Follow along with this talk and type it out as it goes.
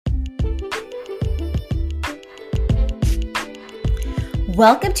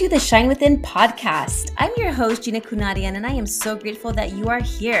Welcome to the Shine Within podcast. I'm your host, Gina Kunadian, and I am so grateful that you are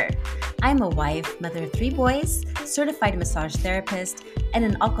here. I'm a wife, mother of 3 boys, certified massage therapist, and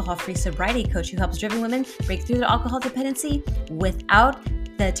an alcohol-free sobriety coach who helps driven women break through their alcohol dependency without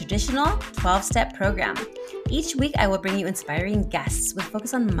the traditional 12-step program. Each week, I will bring you inspiring guests with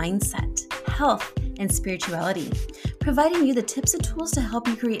focus on mindset, health, and spirituality, providing you the tips and tools to help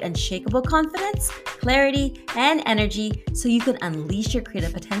you create unshakable confidence, clarity, and energy so you can unleash your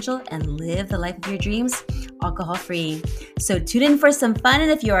creative potential and live the life of your dreams alcohol-free. So tune in for some fun,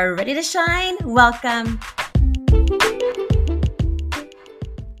 and if you are ready to shine, welcome.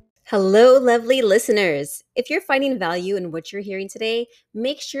 Hello, lovely listeners. If you're finding value in what you're hearing today,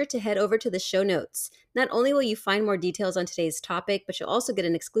 make sure to head over to the show notes. Not only will you find more details on today's topic, but you'll also get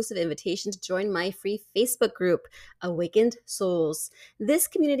an exclusive invitation to join my free Facebook group, Awakened Souls. This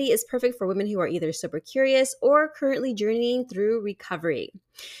community is perfect for women who are either sober curious or currently journeying through recovery.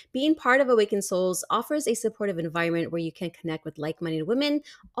 Being part of Awakened Souls offers a supportive environment where you can connect with like-minded women,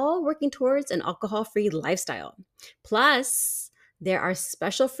 all working towards an alcohol-free lifestyle. Plus, there are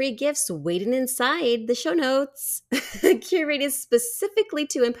special free gifts waiting inside the show notes, curated specifically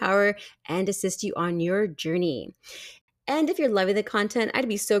to empower and assist you on your journey. And if you're loving the content, I'd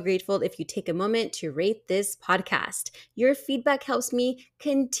be so grateful if you take a moment to rate this podcast. Your feedback helps me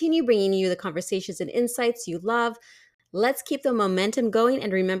continue bringing you the conversations and insights you love. Let's keep the momentum going,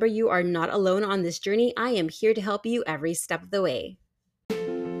 and remember, you are not alone on this journey. I am here to help you every step of the way.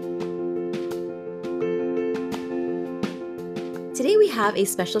 Today we have a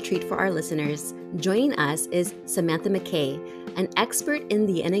special treat for our listeners. Joining us is Samantha Mackay, an expert in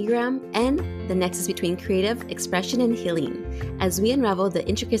the Enneagram and the nexus between creative expression and healing. As we unravel the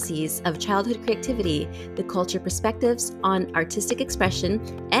intricacies of childhood creativity, the culture perspectives on artistic expression,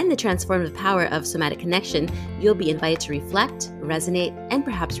 and the transformative power of somatic connection, you'll be invited to reflect, resonate, and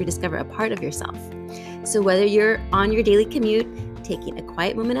perhaps rediscover a part of yourself. So whether you're on your daily commute, taking a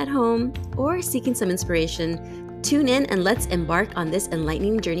quiet moment at home, or seeking some inspiration, tune in and let's embark on this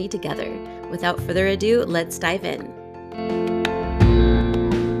enlightening journey together. Without further ado, let's dive in.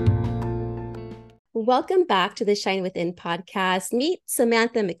 Welcome back to the Shine Within podcast. Meet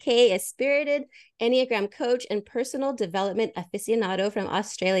Samantha Mackay, a spirited Enneagram coach and personal development aficionado from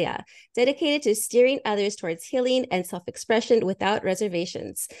Australia, dedicated to steering others towards healing and self-expression without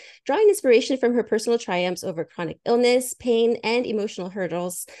reservations. Drawing inspiration from her personal triumphs over chronic illness, pain, and emotional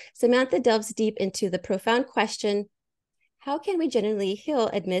hurdles, Samantha delves deep into the profound question, how can we genuinely heal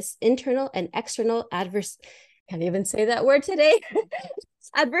amidst internal and external can't even say that word today,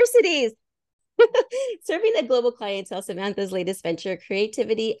 adversities? Serving a global clientele, Samantha's latest venture,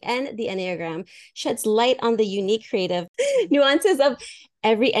 Creativity and the Enneagram, sheds light on the unique creative nuances of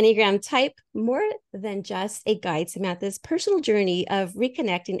every Enneagram type. More than just a guide, Samantha's personal journey of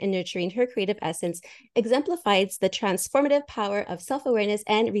reconnecting and nurturing her creative essence exemplifies the transformative power of self-awareness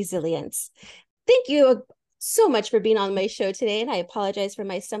and resilience. Thank you so much for being on my show today, and I apologize for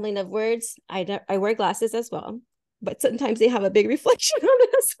my stumbling of words. I wear glasses as well, but sometimes they have a big reflection on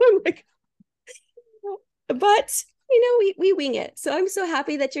this. So I'm like, but we wing it. So I'm so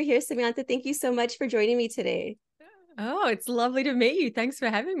happy that you're here, Samantha. Thank you so much for joining me today. Oh, it's lovely to meet you. Thanks for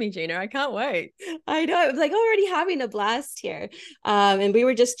having me, Gina. I can't wait. I know. I was like already having a blast here. And we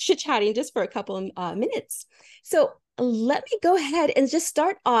were just chit-chatting just for a couple of minutes. So let me go ahead and just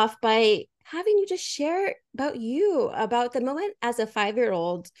start off by having you just share about the moment as a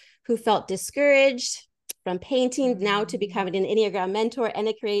 5-year-old who felt discouraged from painting now to becoming an Enneagram mentor and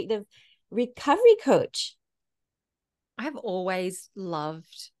a creative recovery coach. I've always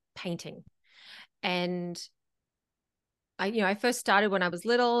loved painting. And I first started when I was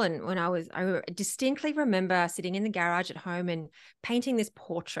little, and I distinctly remember sitting in the garage at home and painting this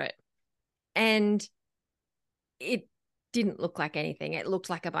portrait. And it didn't look like anything. It looked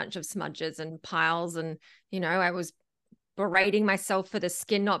like a bunch of smudges and piles. And, I was berating myself for the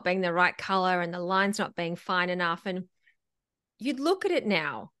skin not being the right color and the lines not being fine enough. And you'd look at it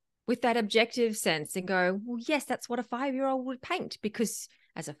now with that objective sense and go, well, yes, that's what a 5-year-old would paint, because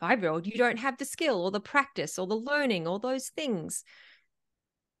as a 5-year-old, you don't have the skill or the practice or the learning or those things.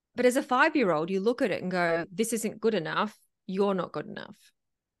 But as a 5-year-old, you look at it and go, this isn't good enough. You're not good enough.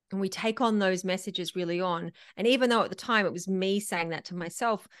 And we take on those messages really on. And even though at the time it was me saying that to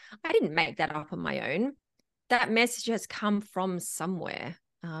myself, I didn't make that up on my own. That message has come from somewhere.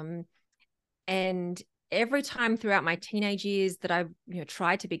 And every time throughout my teenage years that I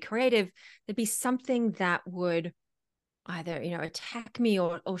tried to be creative, there'd be something that would either attack me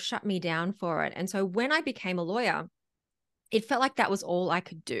or shut me down for it. And so when I became a lawyer, it felt like that was all I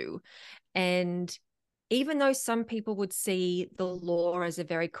could do. And even though some people would see the law as a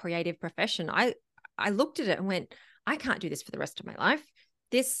very creative profession, I looked at it and went, I can't do this for the rest of my life.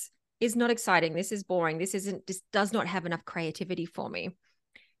 This is not exciting. This is boring. This does not have enough creativity for me.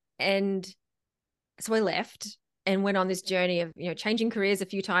 And so I left and went on this journey of, changing careers a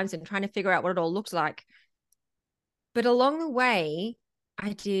few times and trying to figure out what it all looked like. But along the way,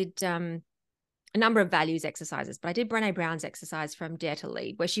 I did a number of values exercises, but I did Brené Brown's exercise from Dare to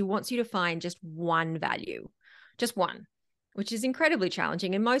Lead, where she wants you to find just one value, just one, which is incredibly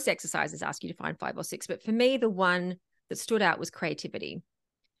challenging. And most exercises ask you to find 5 or 6. But for me, the one that stood out was creativity.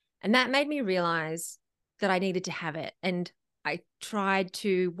 And that made me realize that I needed to have it. And I tried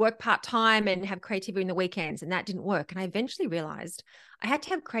to work part-time and have creativity in the weekends, and that didn't work. And I eventually realized I had to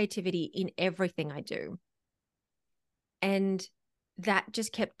have creativity in everything I do. And that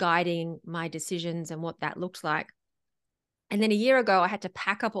just kept guiding my decisions and what that looked like. And then a year ago, I had to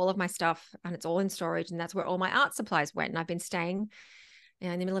pack up all of my stuff, and it's all in storage. And that's where all my art supplies went. And I've been staying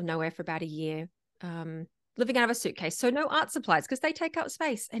in the middle of nowhere for about a year, living out of a suitcase. So no art supplies because they take up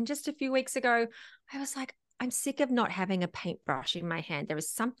space. And just a few weeks ago, I was like, I'm sick of not having a paintbrush in my hand. There is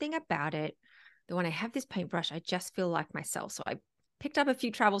something about it that when I have this paintbrush, I just feel like myself. So I picked up a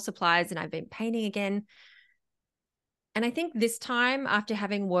few travel supplies and I've been painting again. And I think this time, after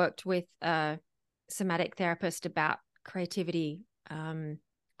having worked with a somatic therapist about creativity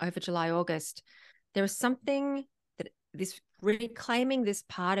over July, August, there is something that this reclaiming this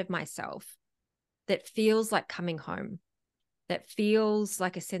part of myself that feels like coming home, that feels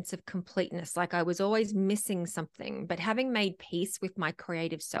like a sense of completeness, like I was always missing something. But having made peace with my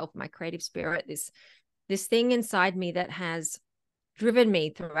creative self, my creative spirit, this thing inside me that has driven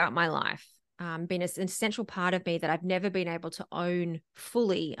me throughout my life, been an essential part of me that I've never been able to own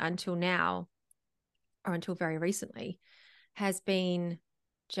fully until now, or until very recently, has been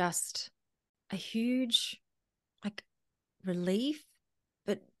just a huge relief,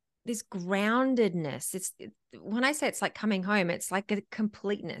 but this groundedness. When I say it's like coming home, it's like a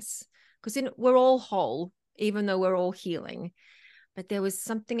completeness, because we're all whole, even though we're all healing. But there was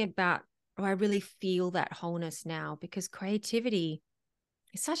something about, I really feel that wholeness now, because creativity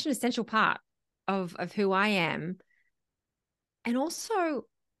is such an essential part of who I am, and also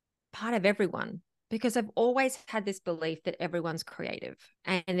part of everyone, because I've always had this belief that everyone's creative,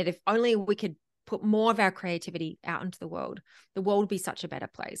 and that if only we could put more of our creativity out into the world would be such a better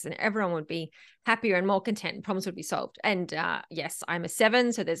place, and everyone would be happier and more content, and problems would be solved. And yes, I'm a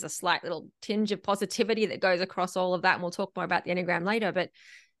 7, so there's a slight little tinge of positivity that goes across all of that, and we'll talk more about the Enneagram later. But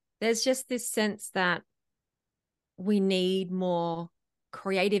there's just this sense that we need more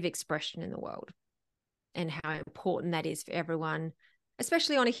creative expression in the world, and how important that is for everyone,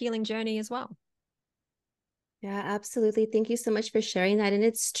 especially on a healing journey as well. Yeah, absolutely. Thank you so much for sharing that. And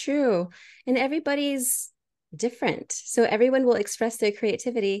it's true. And everybody's different. So everyone will express their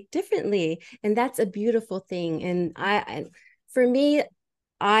creativity differently. And that's a beautiful thing. And for me,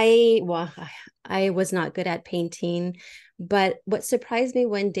 I was not good at painting, but what surprised me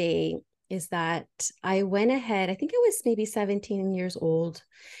one day is that I went ahead, I think I was maybe 17 years old,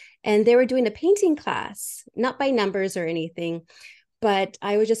 and they were doing a painting class, not by numbers or anything, but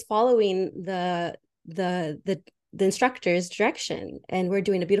I was just following the instructor's direction, and we're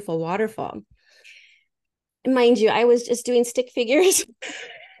doing a beautiful waterfall. And mind you, I was just doing stick figures.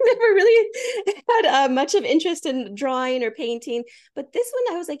 Never really had much of interest in drawing or painting, but this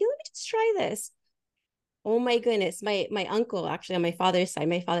one I was like, let me just try this. Oh my goodness, my uncle, actually on my father's side,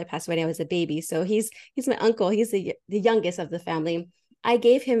 my father passed away when I was a baby, so he's my uncle. He's the youngest of the family. I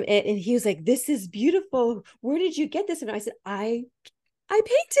gave him it, and he was like, "This is beautiful. Where did you get this?" And I said, "I painted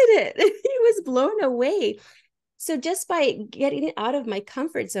it." He was blown away. So just by getting it out of my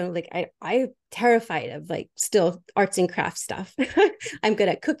comfort zone, like I'm terrified of still arts and crafts stuff. I'm good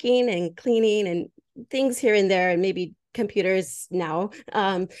at cooking and cleaning and things here and there, and maybe computers now.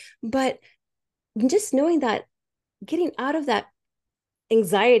 But just knowing that, getting out of that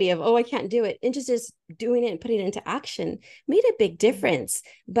anxiety of, oh, I can't do it, and just doing it and putting it into action made a big difference.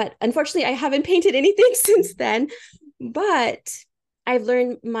 But unfortunately, I haven't painted anything since then. But I've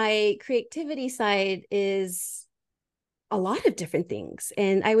learned my creativity side is a lot of different things.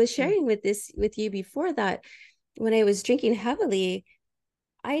 And I was sharing with you before that when I was drinking heavily,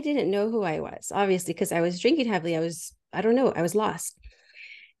 I didn't know who I was, obviously, because I was drinking heavily. I was lost.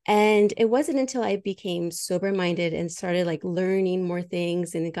 And it wasn't until I became sober minded and started learning more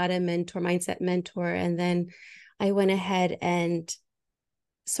things and got a mindset mentor. And then I went ahead and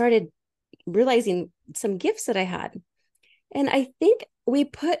started realizing some gifts that I had. And I think we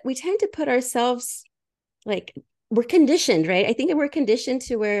tend to put ourselves, we're conditioned, right? I think we're conditioned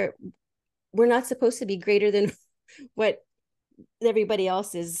to where we're not supposed to be greater than what everybody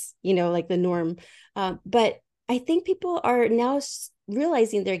else is, like the norm. But I think people are now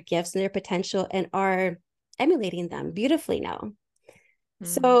realizing their gifts and their potential and are emulating them beautifully now.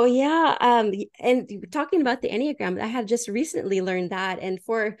 So yeah, and talking about the Enneagram, I have just recently learned that. And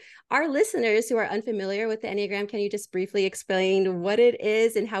for our listeners who are unfamiliar with the Enneagram, can you just briefly explain what it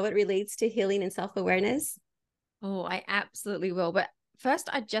is and how it relates to healing and self-awareness? Oh, I absolutely will. But first,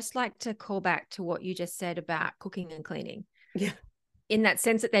 I'd just like to call back to what you just said about cooking and cleaning. Yeah. In that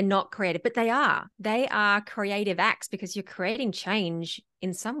sense that they're not creative, but they are. They are creative acts because you're creating change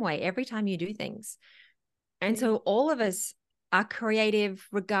in some way every time you do things. And so all of us are creative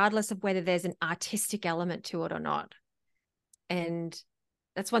regardless of whether there's an artistic element to it or not. And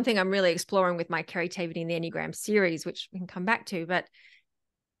that's one thing I'm really exploring with my Creativity in the Enneagram series, which we can come back to. But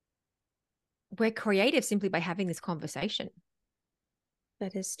we're creative simply by having this conversation.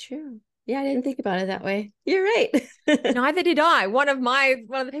 That is true. Yeah, I didn't think about it that way. You're right. Neither did I. One of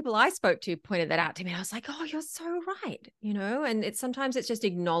the people I spoke to pointed that out to me. I was like, oh, you're so right. And sometimes it's just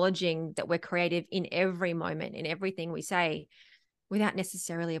acknowledging that we're creative in every moment, in everything we say, without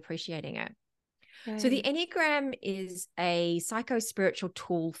necessarily appreciating it. Right. So the Enneagram is a psycho-spiritual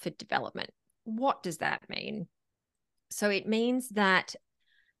tool for development. What does that mean? So it means that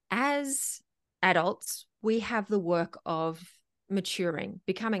as adults, we have the work of maturing,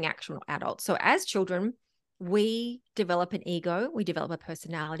 becoming actual adults. So as children, we develop an ego, we develop a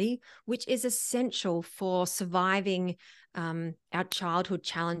personality, which is essential for surviving our childhood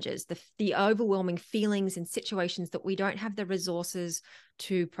challenges, the overwhelming feelings and situations that we don't have the resources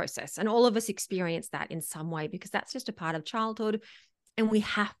to process. And all of us experience that in some way because that's just a part of childhood. And we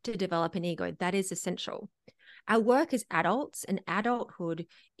have to develop an ego. That is essential. Our work as adults and adulthood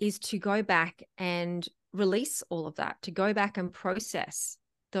is to go back and release all of that, to go back and process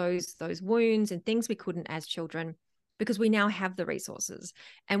those wounds and things we couldn't as children, because we now have the resources.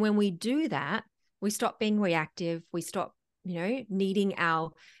 And when we do that, we stop being reactive. We stop, needing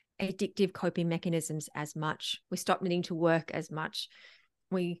our addictive coping mechanisms as much. We stop needing to work as much.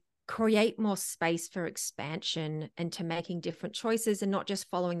 We create more space for expansion and to making different choices and not just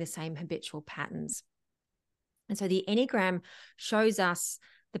following the same habitual patterns. And so the Enneagram shows us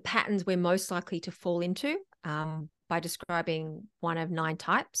the patterns we're most likely to fall into by describing one of 9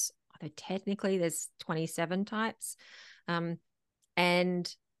 types, although technically there's 27 types,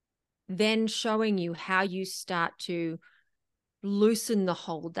 and then showing you how you start to loosen the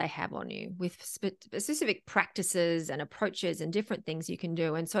hold they have on you with specific practices and approaches and different things you can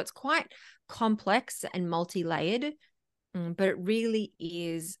do. And so it's quite complex and multi-layered, but it really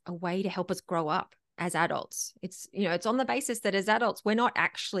is a way to help us grow up as adults. It's on the basis that as adults, we're not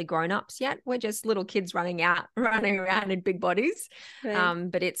actually grown-ups yet. We're just little kids running around in big bodies. Right.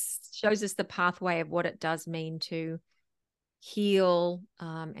 But it shows us the pathway of what it does mean to heal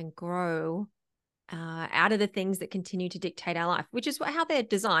and grow out of the things that continue to dictate our life, which is how they're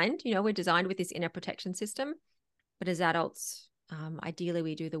designed. We're designed with this inner protection system, but as adults, ideally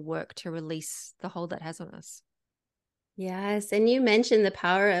we do the work to release the hold that has on us. Yes. And you mentioned the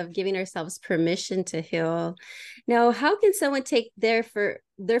power of giving ourselves permission to heal. Now, how can someone take their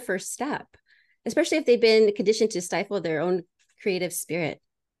first step, especially if they've been conditioned to stifle their own creative spirit?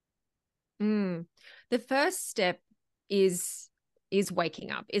 The first step is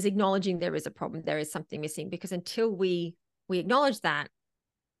waking up, is acknowledging there is a problem, there is something missing, because until we acknowledge that,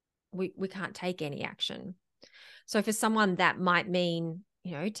 we can't take any action. So for someone that might mean,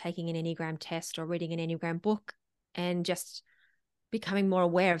 taking an Enneagram test or reading an Enneagram book and just becoming more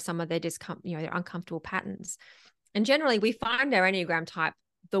aware of some of their their uncomfortable patterns. And generally we find our Enneagram type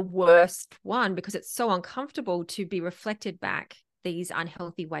the worst one because it's so uncomfortable to be reflected back these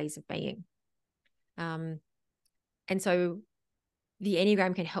unhealthy ways of being. And so the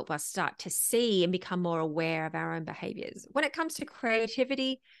Enneagram can help us start to see and become more aware of our own behaviors. When it comes to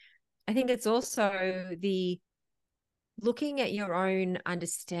creativity, I think it's also the looking at your own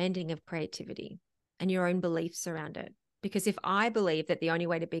understanding of creativity and your own beliefs around it. Because if I believe that the only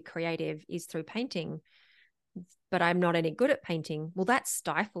way to be creative is through painting, but I'm not any good at painting, well, that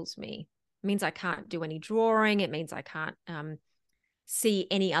stifles me. It means I can't do any drawing. It means I can't see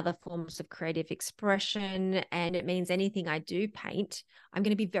any other forms of creative expression. And it means anything I do paint, I'm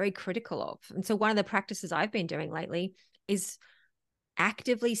going to be very critical of. And so one of the practices I've been doing lately is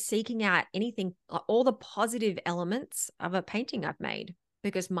actively seeking out anything, all the positive elements of a painting I've made,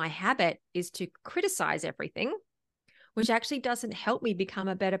 because my habit is to criticize everything, which actually doesn't help me become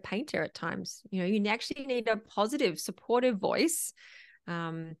a better painter at times. You actually need a positive, supportive voice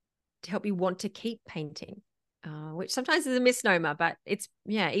to help you want to keep painting. which sometimes is a misnomer, but it's,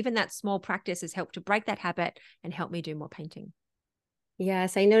 yeah, even that small practice has helped to break that habit and help me do more painting.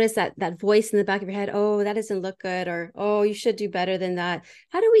 Yes, I noticed that voice in the back of your head, oh, that doesn't look good, or oh, you should do better than that.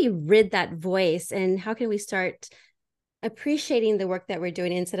 How do we rid that voice, and how can we start appreciating the work that we're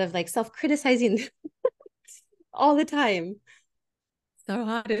doing instead of like self-criticizing all the time? So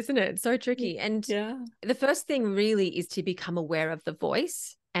hard, isn't it? So tricky. And Yeah. the first thing really is to become aware of the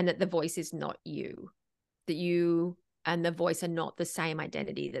voice, and that the voice is not you, that you and the voice are not the same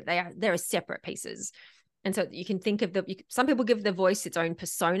identity, that they're separate pieces. And so you can think of some people give the voice its own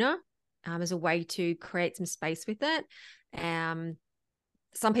persona, as a way to create some space with it.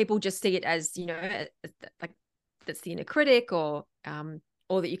 Some people just see it as, like that's the inner critic, or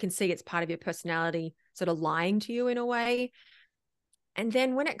that you can see it's part of your personality sort of lying to you in a way. And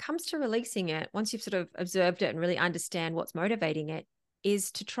then when it comes to releasing it, once you've sort of observed it and really understand what's motivating it,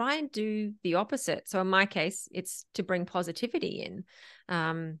 is to try and do the opposite. So in my case, it's to bring positivity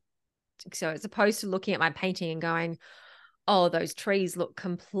in. So as opposed to looking at my painting and going, oh, those trees look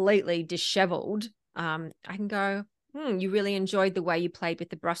completely disheveled, I can go, you really enjoyed the way you played with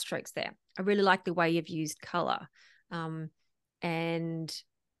the brushstrokes there. I really like the way you've used color. And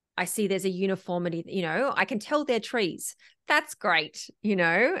I see there's a uniformity, I can tell they're trees. That's great,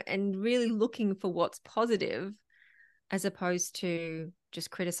 and really looking for what's positive as opposed to just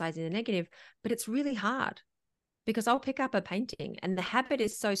criticizing the negative. But it's really hard, because I'll pick up a painting and the habit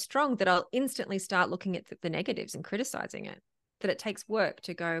is so strong that I'll instantly start looking at the negatives and criticizing it, that it takes work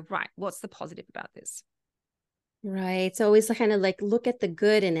to go, right, what's the positive about this? Right. So always kind of like look at the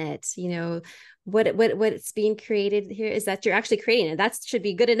good in it, what's being created here is that you're actually creating it. That should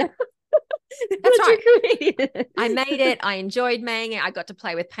be good enough. That's That right. you're creating it. I made it. I enjoyed making it. I got to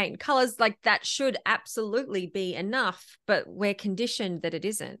play with paint and colors. Like, that should absolutely be enough, but we're conditioned that it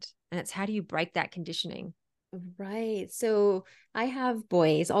isn't. And it's, how do you break that conditioning? Right. So I have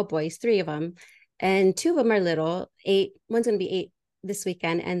boys, all boys, three of them, and two of them are little, 8. One's going to be 8 this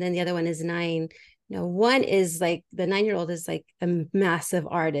weekend, and then the other one is 9. One is like the 9-year-old is like a massive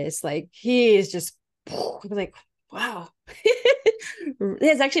artist. Like he is just like, wow.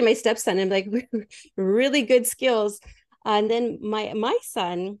 It's actually my stepson, and like really good skills. And then my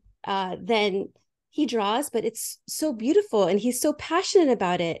son, then he draws, but it's so beautiful and he's so passionate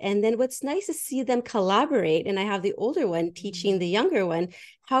about it. And then what's nice is see them collaborate. And I have the older one teaching the younger one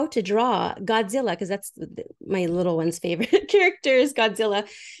how to draw Godzilla, because that's my little one's favorite character is Godzilla.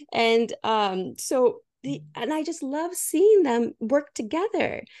 And and I just love seeing them work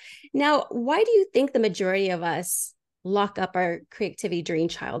together. Now, why do you think the majority of us lock up our creativity during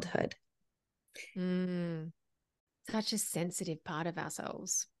childhood? Such a sensitive part of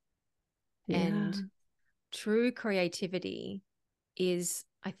ourselves. Yeah. And true creativity is,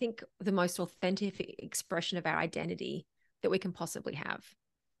 I think, the most authentic expression of our identity that we can possibly have,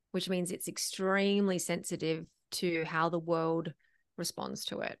 which means it's extremely sensitive to how the world responds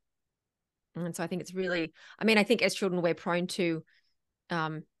to it. And so I think it's really, I think as children, we're prone to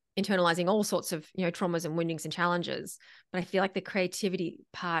internalizing all sorts of, traumas and woundings and challenges. But I feel like the creativity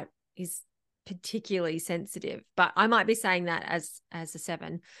part is particularly sensitive. But I might be saying that as a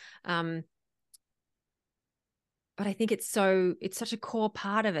 7. But I think it's such a core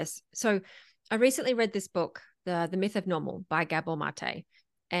part of us. So I recently read this book, The Myth of Normal by Gabor Mate.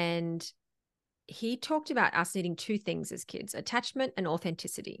 And he talked about us needing 2 things as kids: attachment and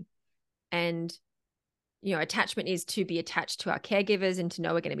authenticity. And, attachment is to be attached to our caregivers and to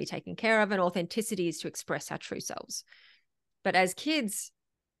know we're going to be taken care of. And authenticity is to express our true selves. But as kids,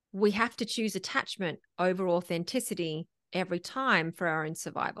 we have to choose attachment over authenticity every time for our own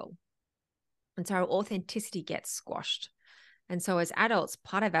survival. And so our authenticity gets squashed. And so as adults,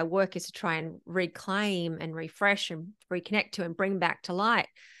 part of our work is to try and reclaim and refresh and reconnect to and bring back to light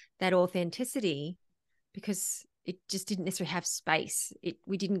that authenticity, because it just didn't necessarily have space.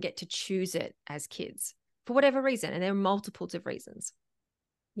 We didn't get to choose it as kids for whatever reason. And there are multiples of reasons.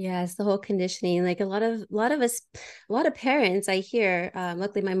 Yes, the whole conditioning. Like a lot of us, a lot of parents I hear,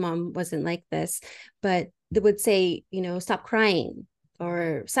 luckily my mom wasn't like this, but they would say, stop crying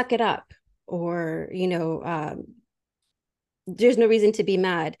or suck it up, or, there's no reason to be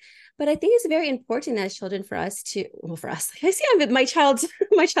mad. But I think it's very important as children for us to, well, for us, I see I'm with my child's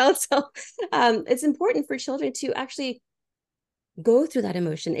self. It's important for children to actually go through that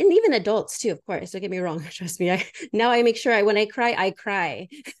emotion, and even adults too, of course. Don't get me wrong. Trust me. Now I make sure when I cry.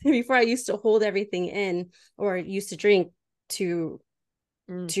 Before I used to hold everything in, or used to drink to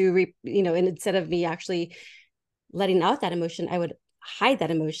and instead of me actually letting out that emotion, I would hide that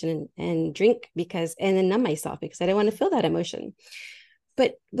emotion and drink and then numb myself because I didn't want to feel that emotion.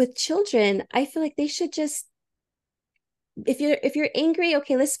 But with children, I feel like they should just if you're angry,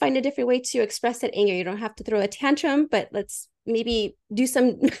 okay, let's find a different way to express that anger. You don't have to throw a tantrum, but let's maybe do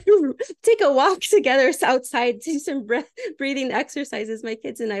some take a walk together outside, do some breathing exercises. My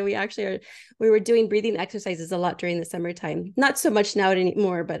kids and I, we were doing breathing exercises a lot during the summertime. Not so much now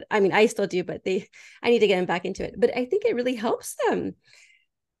anymore, but I mean, I still do, but I need to get them back into it. But I think it really helps them.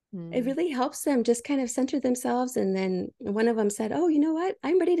 It really helps them just kind of center themselves. And then one of them said, oh, you know what,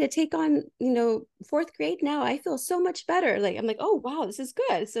 I'm ready to take on, fourth grade now. I feel so much better. Like, I'm like, oh wow, this is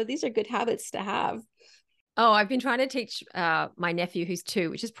good. So these are good habits to have. Oh, I've been trying to teach my nephew, who's 2,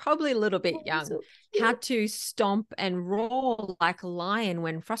 which is probably a little bit young, So how to stomp and roar like a lion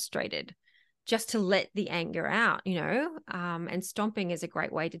when frustrated, just to let the anger out, and stomping is a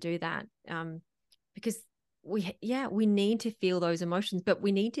great way to do that, because we need to feel those emotions, but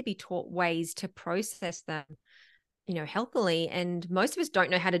we need to be taught ways to process them, healthily. And most of us don't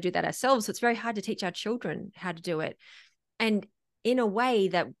know how to do that ourselves. So it's very hard to teach our children how to do it. And in a way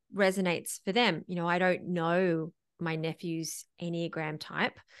that resonates for them. I don't know my nephew's Enneagram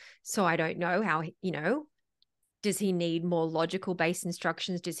type, so I don't know how, does he need more logical based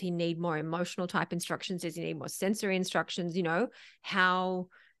instructions? Does he need more emotional type instructions? Does he need more sensory instructions?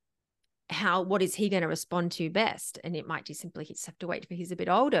 What is he going to respond to best? And it might just simply just have to wait for he's a bit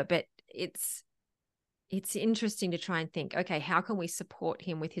older, but it's interesting to try and think, okay, how can we support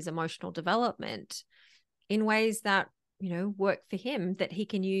him with his emotional development in ways that work for him, that he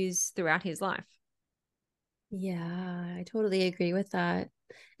can use throughout his life. Yeah, I totally agree with that.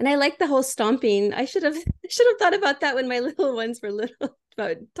 And I like the whole stomping. I should have thought about that when my little ones were little,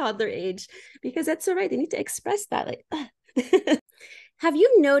 about toddler age, because that's so right. They need to express that. Like, have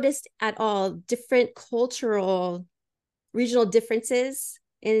you noticed at all different cultural, regional differences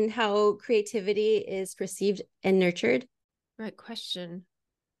in how creativity is perceived and nurtured? Great question.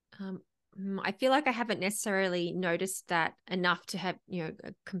 I feel like I haven't necessarily noticed that enough to have,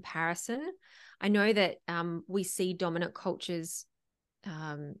 a comparison. I know that we see dominant cultures,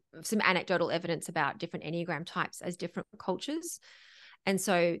 some anecdotal evidence about different Enneagram types as different cultures. And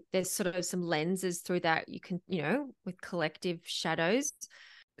so there's sort of some lenses through that you can, with collective shadows.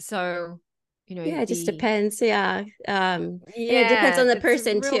 So, Yeah, it just depends. Yeah. And it depends yeah, on the it's a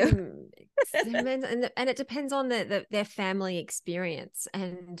person real, too. and it depends on their family experience.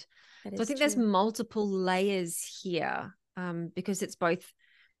 And That so I is think there's true. multiple layers here, because it's both,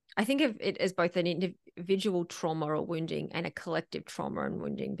 I think of it as both an individual trauma or wounding and a collective trauma and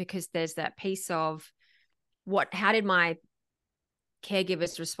wounding, because there's that piece of how did my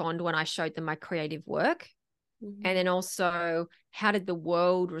caregivers respond when I showed them my creative work? Mm-hmm. And then also, how does the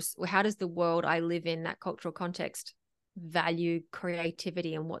world I live in, that cultural context, value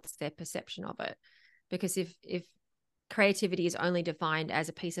creativity, and what's their perception of it? Because if creativity is only defined as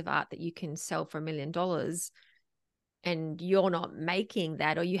a piece of art that you can sell for $1 million, and you're not making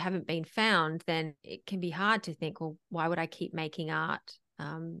that, or you haven't been found, then it can be hard to think, well, why would I keep making art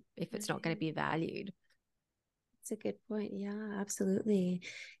if it's not going to be valued? That's a good point. Yeah, absolutely.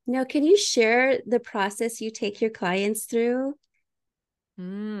 Now, can you share the process you take your clients through?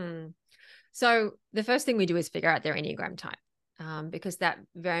 So the first thing we do is figure out their Enneagram type, because that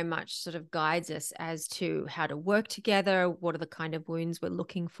very much sort of guides us as to how to work together, what are the kind of wounds we're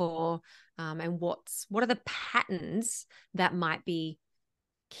looking for, and what are the patterns that might be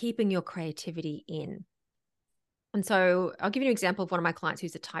keeping your creativity in. And so I'll give you an example of one of my clients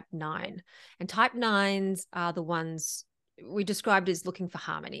who's a type 9. And type 9s are the ones we described as looking for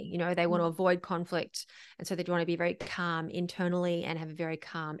harmony. They want to avoid conflict. And so they want to be very calm internally and have a very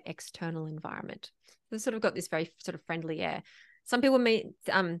calm external environment. They've sort of got this very sort of friendly air. Some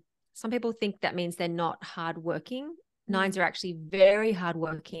people think that means they're not hardworking. 9s are actually very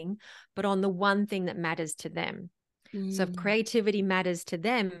hardworking, but on the one thing that matters to them. So if creativity matters to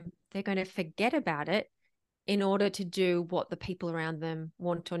them, they're going to forget about it in order to do what the people around them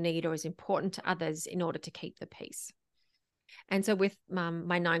want or need or is important to others in order to keep the peace. And so with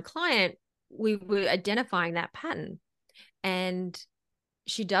my 9 client, we were identifying that pattern, and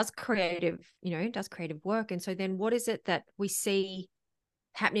she does creative work. And so then what is it that we see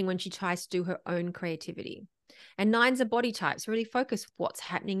happening when she tries to do her own creativity? And 9s are body types. Really focus what's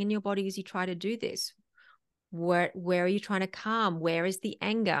happening in your body as you try to do this. Where are you trying to calm? Where is the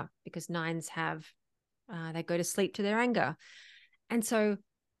anger? Because 9s have they go to sleep to their anger. And so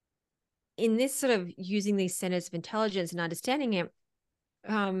in this sort of using these centers of intelligence and understanding it,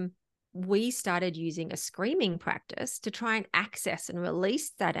 we started using a screaming practice to try and access and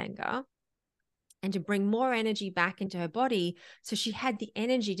release that anger and to bring more energy back into her body, so she had the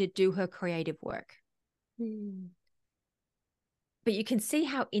energy to do her creative work. but you can see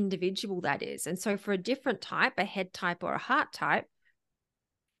how individual that is. And so for a different type, a head type or a heart type,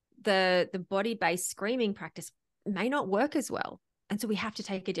 the body-based screaming practice may not work as well. And so we have to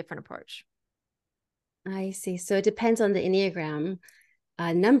take a different approach. I see. So it depends on the Enneagram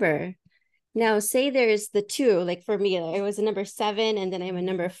number. Now, say there's the two, like for me, I was a number 7 and then I'm a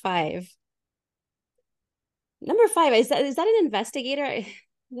number 5. Number 5, is that an investigator?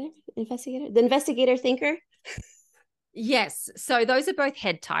 Investigator? The investigator thinker? Yes. So those are both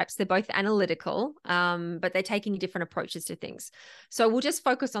head types. They're both analytical, but they're taking different approaches to things. So we'll just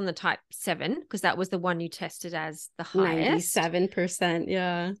focus on the type 7 because that was the one you tested as the highest. 97%.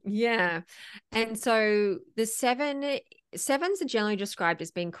 Yeah. Yeah. And so the sevens are generally described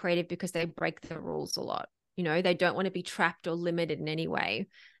as being creative because they break the rules a lot. You know, they don't want to be trapped or limited in any way.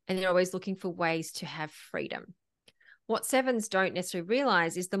 And they're always looking for ways to have freedom. What sevens don't necessarily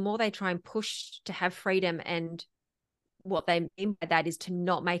realize is the more they try and push to have freedom, and what they mean by that is to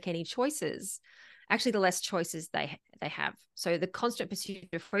not make any choices, actually the less choices they have. So the constant pursuit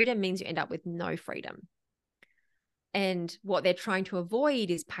of freedom means you end up with no freedom. And what they're trying to avoid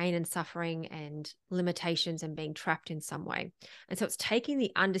is pain and suffering and limitations and being trapped in some way. And so it's taking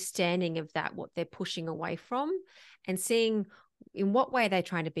the understanding of that, what they're pushing away from, and seeing in what way they're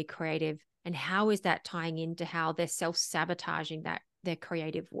trying to be creative and how is that tying into how they're self-sabotaging their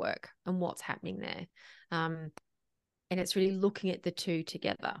creative work and what's happening there. And it's really looking at the two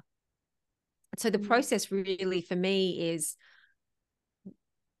together. So the process really for me is,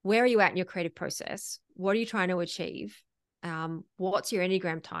 where are you at in your creative process? What are you trying to achieve? What's your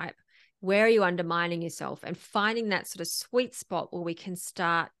Enneagram type? Where are you undermining yourself? And finding that sort of sweet spot where we can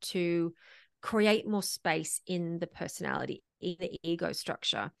start to create more space in the personality, in the ego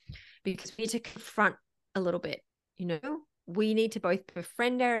structure, because we need to confront a little bit, you know, we need to both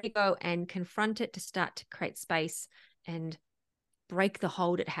befriend our ego and confront it to start to create space and break the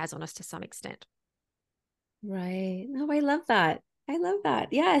hold it has on us to some extent. Right. No, I love that. I love that.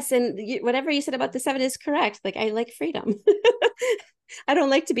 Yes. And whatever you said about the 7 is correct. Like, I like freedom. I don't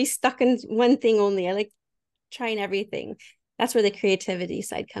like to be stuck in one thing only. I like trying everything. That's where the creativity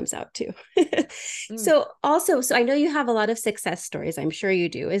side comes out too. So I know you have a lot of success stories. I'm sure you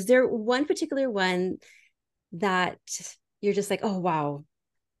do. Is there one particular one that you're just like, oh, wow,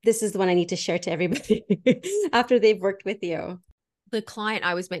 this is the one I need to share to everybody after they've worked with you? The client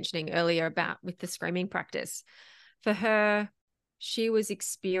I was mentioning earlier about with the screaming practice, for her, she was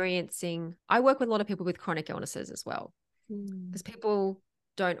experiencing, I work with a lot of people with chronic illnesses as well, because people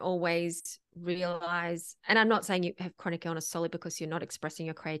don't always realize, and I'm not saying you have chronic illness solely because you're not expressing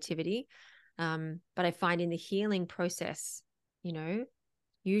your creativity, but I find in the healing process, you know,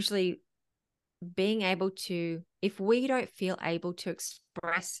 usually being able to, if we don't feel able to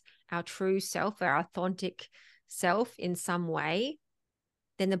express our true self, our authentic self in some way,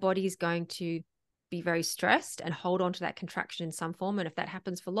 then the body is going to be very stressed and hold on to that contraction in some form. And if that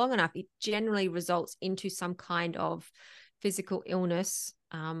happens for long enough, it generally results into some kind of physical illness,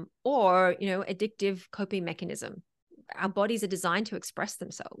 or, you know, addictive coping mechanism. Our bodies are designed to express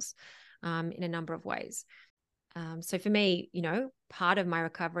themselves in a number of ways. So for me, you know, part of my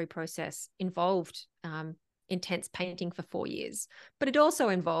recovery process involved intense painting for 4 years, but it also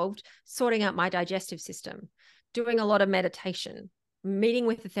involved sorting out my digestive system, doing a lot of meditation, meeting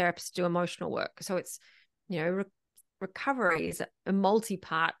with the therapist to do emotional work. So it's, you know, recovery is a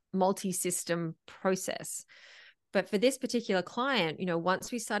multi-part, multi-system process. But for this particular client, you know,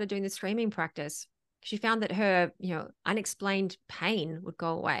 once we started doing the screaming practice, she found that her, you know, unexplained pain would go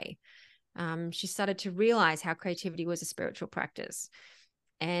away. She started to realize how creativity was a spiritual practice,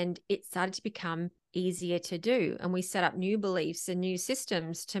 and it started to become easier to do. And we set up new beliefs and new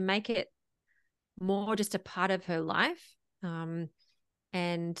systems to make it more just a part of her life,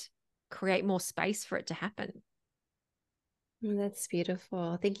 and create more space for it to happen. That's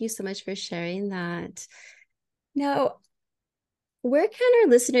beautiful. Thank you so much for sharing that. Now, where can our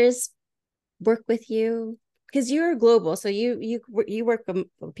listeners work with you? Because you're global, so you work with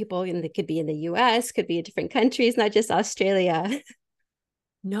people that could be in the US, could be in different countries, not just Australia.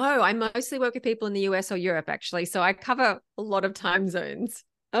 No, I mostly work with people in the US or Europe, actually. So I cover a lot of time zones.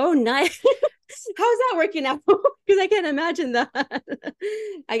 Oh, nice. How's that working out? Because I can't imagine that.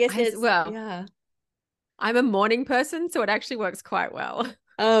 I guess yeah. I'm a morning person, so it actually works quite well.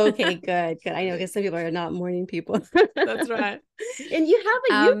 Oh, okay, good. I know, because some people are not morning people. That's right. And you have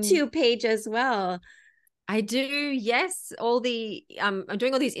a YouTube page as well. I do, yes. I'm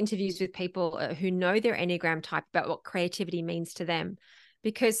doing all these interviews with people who know their Enneagram type about what creativity means to them,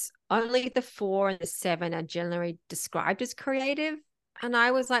 because only the 4 and the 7 are generally described as creative. And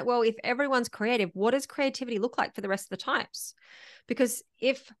I was like, well, if everyone's creative, what does creativity look like for the rest of the types? Because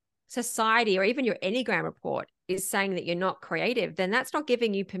if society or even your Enneagram report is saying that you're not creative, then that's not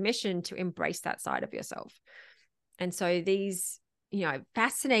giving you permission to embrace that side of yourself. And so these,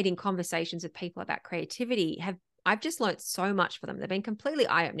 fascinating conversations with people about creativity I've just learned so much for them. They've been completely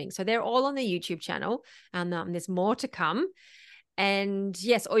eye-opening. So they're all on the YouTube channel, and there's more to come. And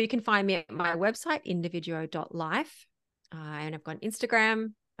yes, or you can find me at my website, individuo.life. And I've got an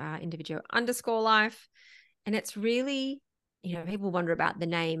Instagram, individuo_life. And it's really, people wonder about the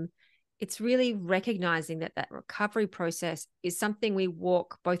name. It's really recognizing that recovery process is something we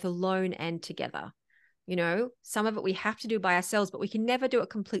walk both alone and together. Some of it we have to do by ourselves, but we can never do it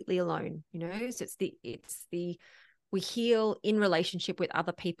completely alone. So we heal in relationship with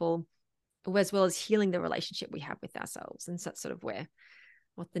other people, as well as healing the relationship we have with ourselves. And so that's sort of what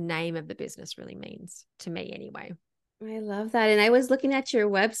the name of the business really means to me anyway. I love that. And I was looking at your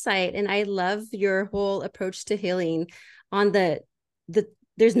website, and I love your whole approach to healing on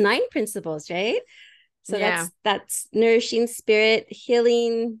there's 9 principles, right? So Yeah. that's nourishing spirit,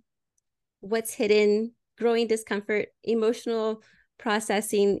 healing what's hidden, growing discomfort, emotional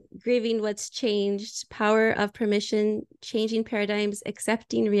processing, grieving what's changed, power of permission, changing paradigms,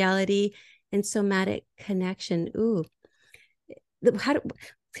 accepting reality, and somatic connection. Ooh,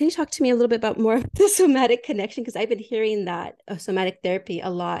 can you talk to me a little bit about more of the somatic connection? Because I've been hearing that of somatic therapy a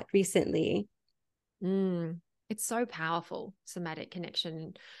lot recently. It's so powerful, somatic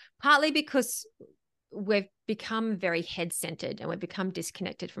connection, partly because we've become very head-centered and we've become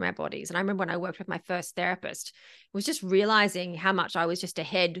disconnected from our bodies. And I remember when I worked with my first therapist, it was just realizing how much I was just a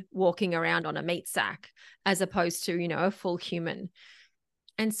head walking around on a meat sack as opposed to, a full human.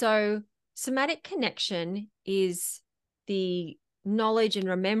 And so somatic connection is the knowledge and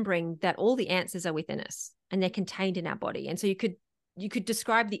remembering that all the answers are within us and they're contained in our body. And so you could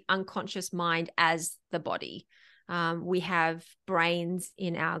describe the unconscious mind as the body. We have brains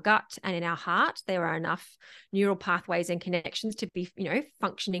in our gut and in our heart. There are enough neural pathways and connections to be,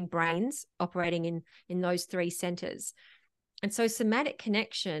 functioning brains operating in those 3 centers. And so somatic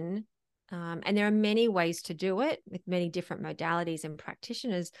connection, and there are many ways to do it with many different modalities and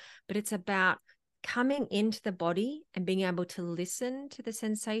practitioners, but it's about coming into the body and being able to listen to the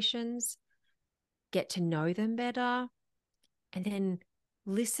sensations, get to know them better, and then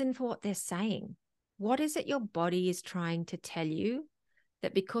listen for what they're saying. What is it your body is trying to tell you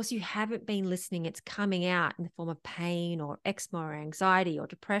that because you haven't been listening, it's coming out in the form of pain or eczema or anxiety or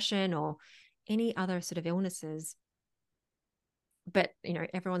depression or any other sort of illnesses? But,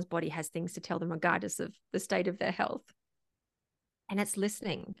 everyone's body has things to tell them regardless of the state of their health. And it's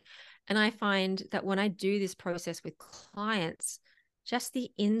listening. And I find that when I do this process with clients, just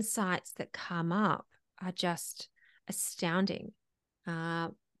the insights that come up are just astounding.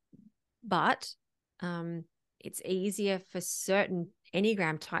 But it's easier for certain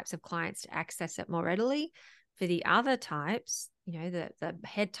Enneagram types of clients to access it more readily. For the other types, the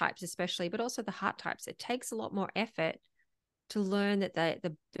head types especially, but also the heart types, it takes a lot more effort to learn that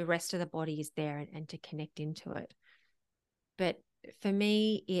the rest of the body is there and to connect into it. But for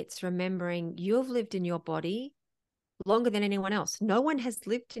me, it's remembering you've lived in your body longer than anyone else. No one has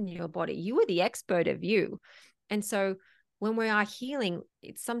lived in your body. You are the expert of you. And so when we are healing,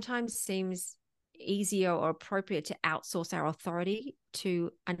 it sometimes seems easier or appropriate to outsource our authority to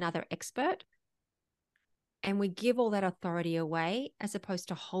another expert. And we give all that authority away as opposed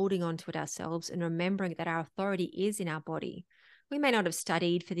to holding on to it ourselves and remembering that our authority is in our body. We may not have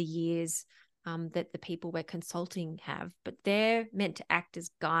studied for the years that the people we're consulting have, but they're meant to act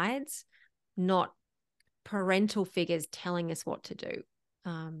as guides, not parental figures telling us what to do.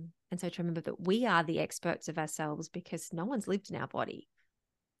 And so to remember that we are the experts of ourselves because no one's lived in our body.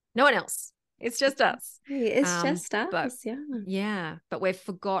 No one else. It's just us. It's just But us. Yeah. yeah, but we've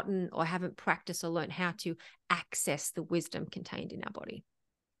forgotten or haven't practiced or learned how to access the wisdom contained in our body.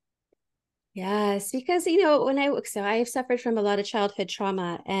 Yes, because I've suffered from a lot of childhood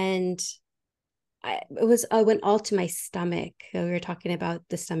trauma, and I went all to my stomach. We were talking about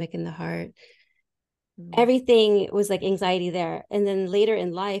the stomach and the heart. Everything was like anxiety there, and then later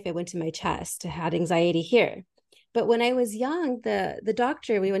in life, I went to my chest. I had anxiety here. But when I was young, the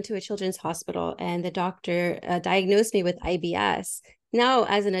doctor, we went to a children's hospital, and the doctor diagnosed me with IBS. Now,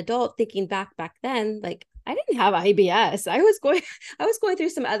 as an adult, thinking back then, like I didn't have IBS. I was going through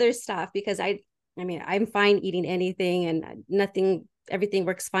some other stuff because I'm fine eating anything and everything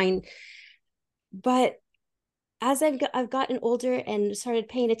works fine. But as I've gotten older and started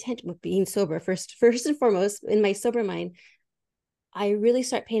paying attention with being sober, first and foremost, in my sober mind, I really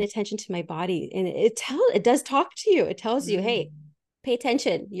start paying attention to my body, and it does talk to you. It tells you, hey, pay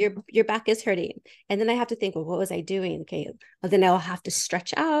attention. Your back is hurting. And then I have to think, well, what was I doing? Okay. Well, then I'll have to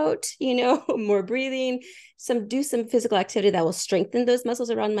stretch out, more breathing, do some physical activity that will strengthen those muscles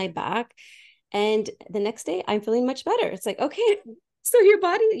around my back. And the next day I'm feeling much better. It's like, okay, so you're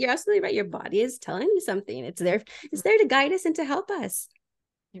absolutely right. Your body is telling you something. It's there to guide us and to help us.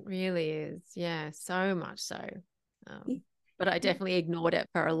 It really is. Yeah, so much so. But I definitely ignored it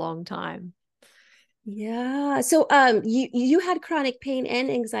for a long time. Yeah. So you had chronic pain and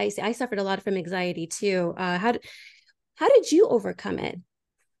anxiety. I suffered a lot from anxiety too. How did you overcome it?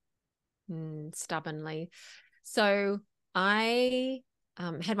 Stubbornly. So I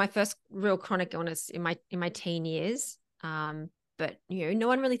had my first real chronic illness in my teen years. But no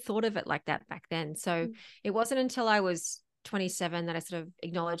one really thought of it like that back then. So it wasn't until I was 27 that I sort of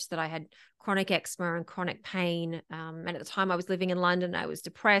acknowledged that I had chronic eczema and chronic pain. And at the time I was living in London, I was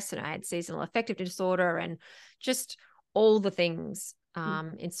depressed and I had seasonal affective disorder and just all the things,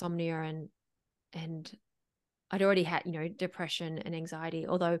 insomnia and I'd already had, depression and anxiety,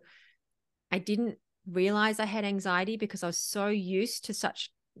 although I didn't realize I had anxiety because I was so used to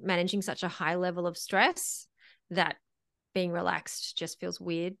managing such a high level of stress that being relaxed just feels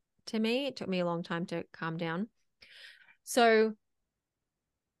weird to me. It took me a long time to calm down. So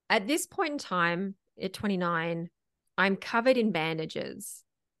at this point in time, at 29, I'm covered in bandages,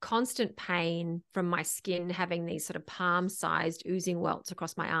 constant pain from my skin, having these sort of palm-sized oozing welts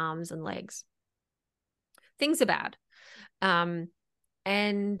across my arms and legs. Things are bad.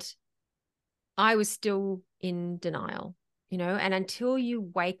 And I was still in denial, and until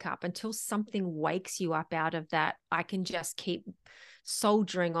you wake up, until something wakes you up out of that, I can just keep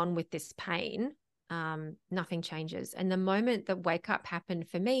soldiering on with this pain. Nothing changes. And the moment that wake up happened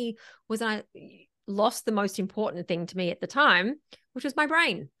for me was I lost the most important thing to me at the time, which was my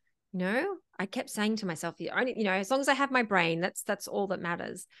brain. I kept saying to myself, as long as I have my brain, that's all that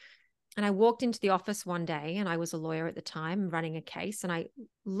matters. And I walked into the office one day, and I was a lawyer at the time running a case, and I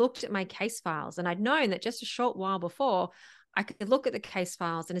looked at my case files, and I'd known that just a short while before I could look at the case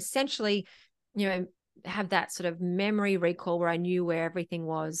files and essentially, have that sort of memory recall where I knew where everything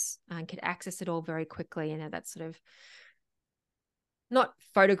was and could access it all very quickly. That sort of not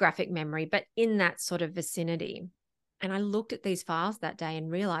photographic memory, but in that sort of vicinity. And I looked at these files that day and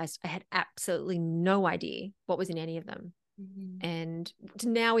realized I had absolutely no idea what was in any of them. Mm-hmm. And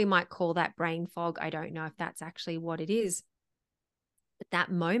now we might call that brain fog. I don't know if that's actually what it is. But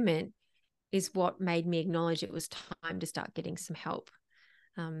that moment is what made me acknowledge it was time to start getting some help.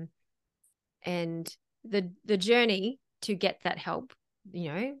 And the journey to get that help,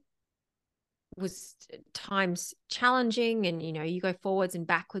 was times challenging, and you go forwards and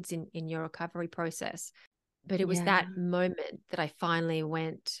backwards in your recovery process. But it was that moment that I finally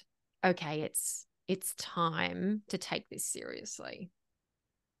went, okay, it's time to take this seriously.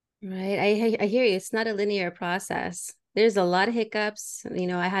 Right. I hear you. It's not a linear process. There's a lot of hiccups.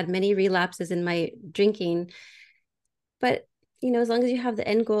 I had many relapses in my drinking, but as long as you have the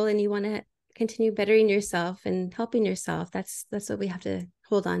end goal and you want to continue bettering yourself and helping yourself, that's what we have to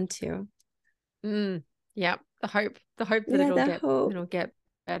hold on to. Yeah. The hope that it'll get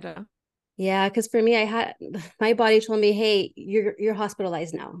better. Yeah, because for me, my body told me, "Hey, you're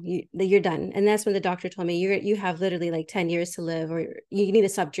hospitalized now. You're done." And that's when the doctor told me, "You have literally like 10 years to live, or you need to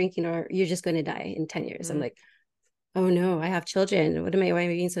stop drinking, or you're just going to die in 10 years." I'm like, "Oh no, I have children. Why am I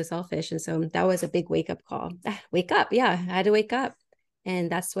being so selfish?" And so that was a big wake up call. Wake up, yeah, I had to wake up,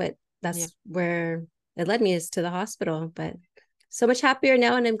 and that's where it led me, is to the hospital. But so much happier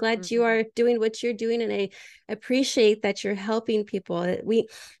now, and I'm glad you are doing what you're doing, and I appreciate that you're helping people.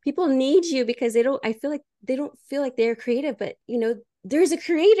 People need you because I feel like they don't feel like they're creative, but there's a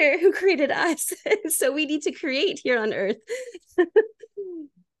creator who created us. So we need to create here on earth.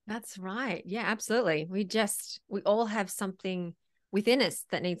 That's right. Yeah, absolutely. We all have something within us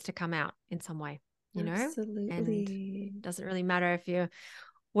that needs to come out in some way, Absolutely. And it doesn't really matter if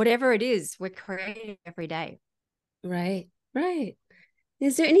whatever it is, we're creating every day. Right.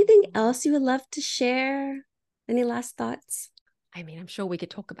 Is there anything else you would love to share? Any last thoughts? I mean, I'm sure we could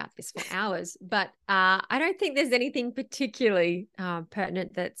talk about this for hours, but I don't think there's anything particularly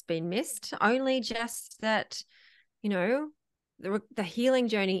pertinent that's been missed. Only just that, the healing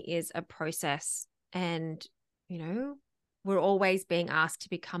journey is a process, and, we're always being asked to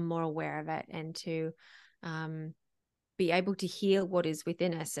become more aware of it and to be able to heal what is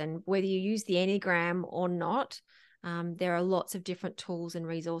within us. And whether you use the Enneagram or not, there are lots of different tools and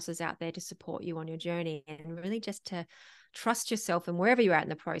resources out there to support you on your journey, and really just to trust yourself, and wherever you're at in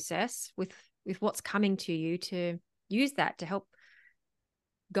the process with what's coming to you, to use that to help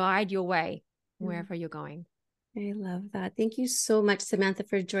guide your way wherever you're going. I love that. Thank you so much, Samantha,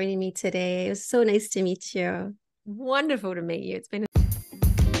 for joining me today. It was so nice to meet you. Wonderful to meet you. It's been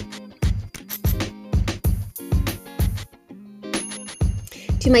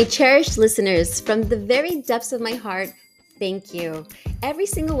To my cherished listeners, from the very depths of my heart, thank you. Every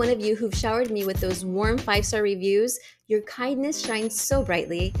single one of you who've showered me with those warm 5-star reviews, your kindness shines so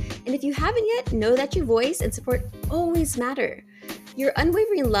brightly. And if you haven't yet, know that your voice and support always matter. Your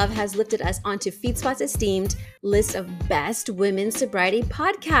unwavering love has lifted us onto FeedSpot's esteemed list of best women's sobriety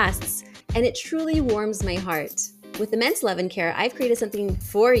podcasts, and it truly warms my heart. With immense love and care, I've created something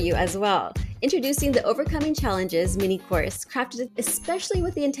for you as well. Introducing the Overcoming Challenges mini course, crafted especially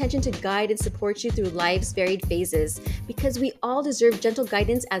with the intention to guide and support you through life's varied phases, because we all deserve gentle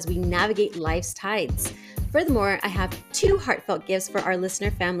guidance as we navigate life's tides. Furthermore, I have 2 heartfelt gifts for our listener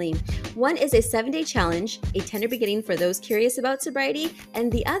family. One is a 7-day challenge, a tender beginning for those curious about sobriety,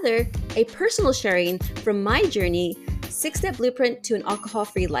 and the other, a personal sharing from my journey, 6-step blueprint to an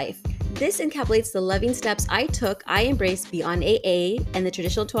alcohol-free life. This encapsulates the loving steps I embraced beyond AA and the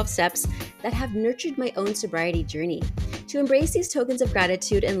traditional 12 steps that have nurtured my own sobriety journey. To embrace these tokens of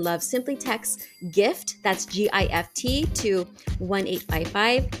gratitude and love, simply text GIFT, that's GIFT, to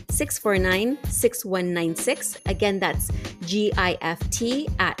 1-855-649-6196. Again, that's GIFT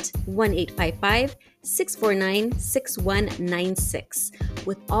at 1-855-649-6196.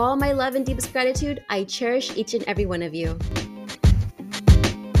 With all my love and deepest gratitude, I cherish each and every one of you.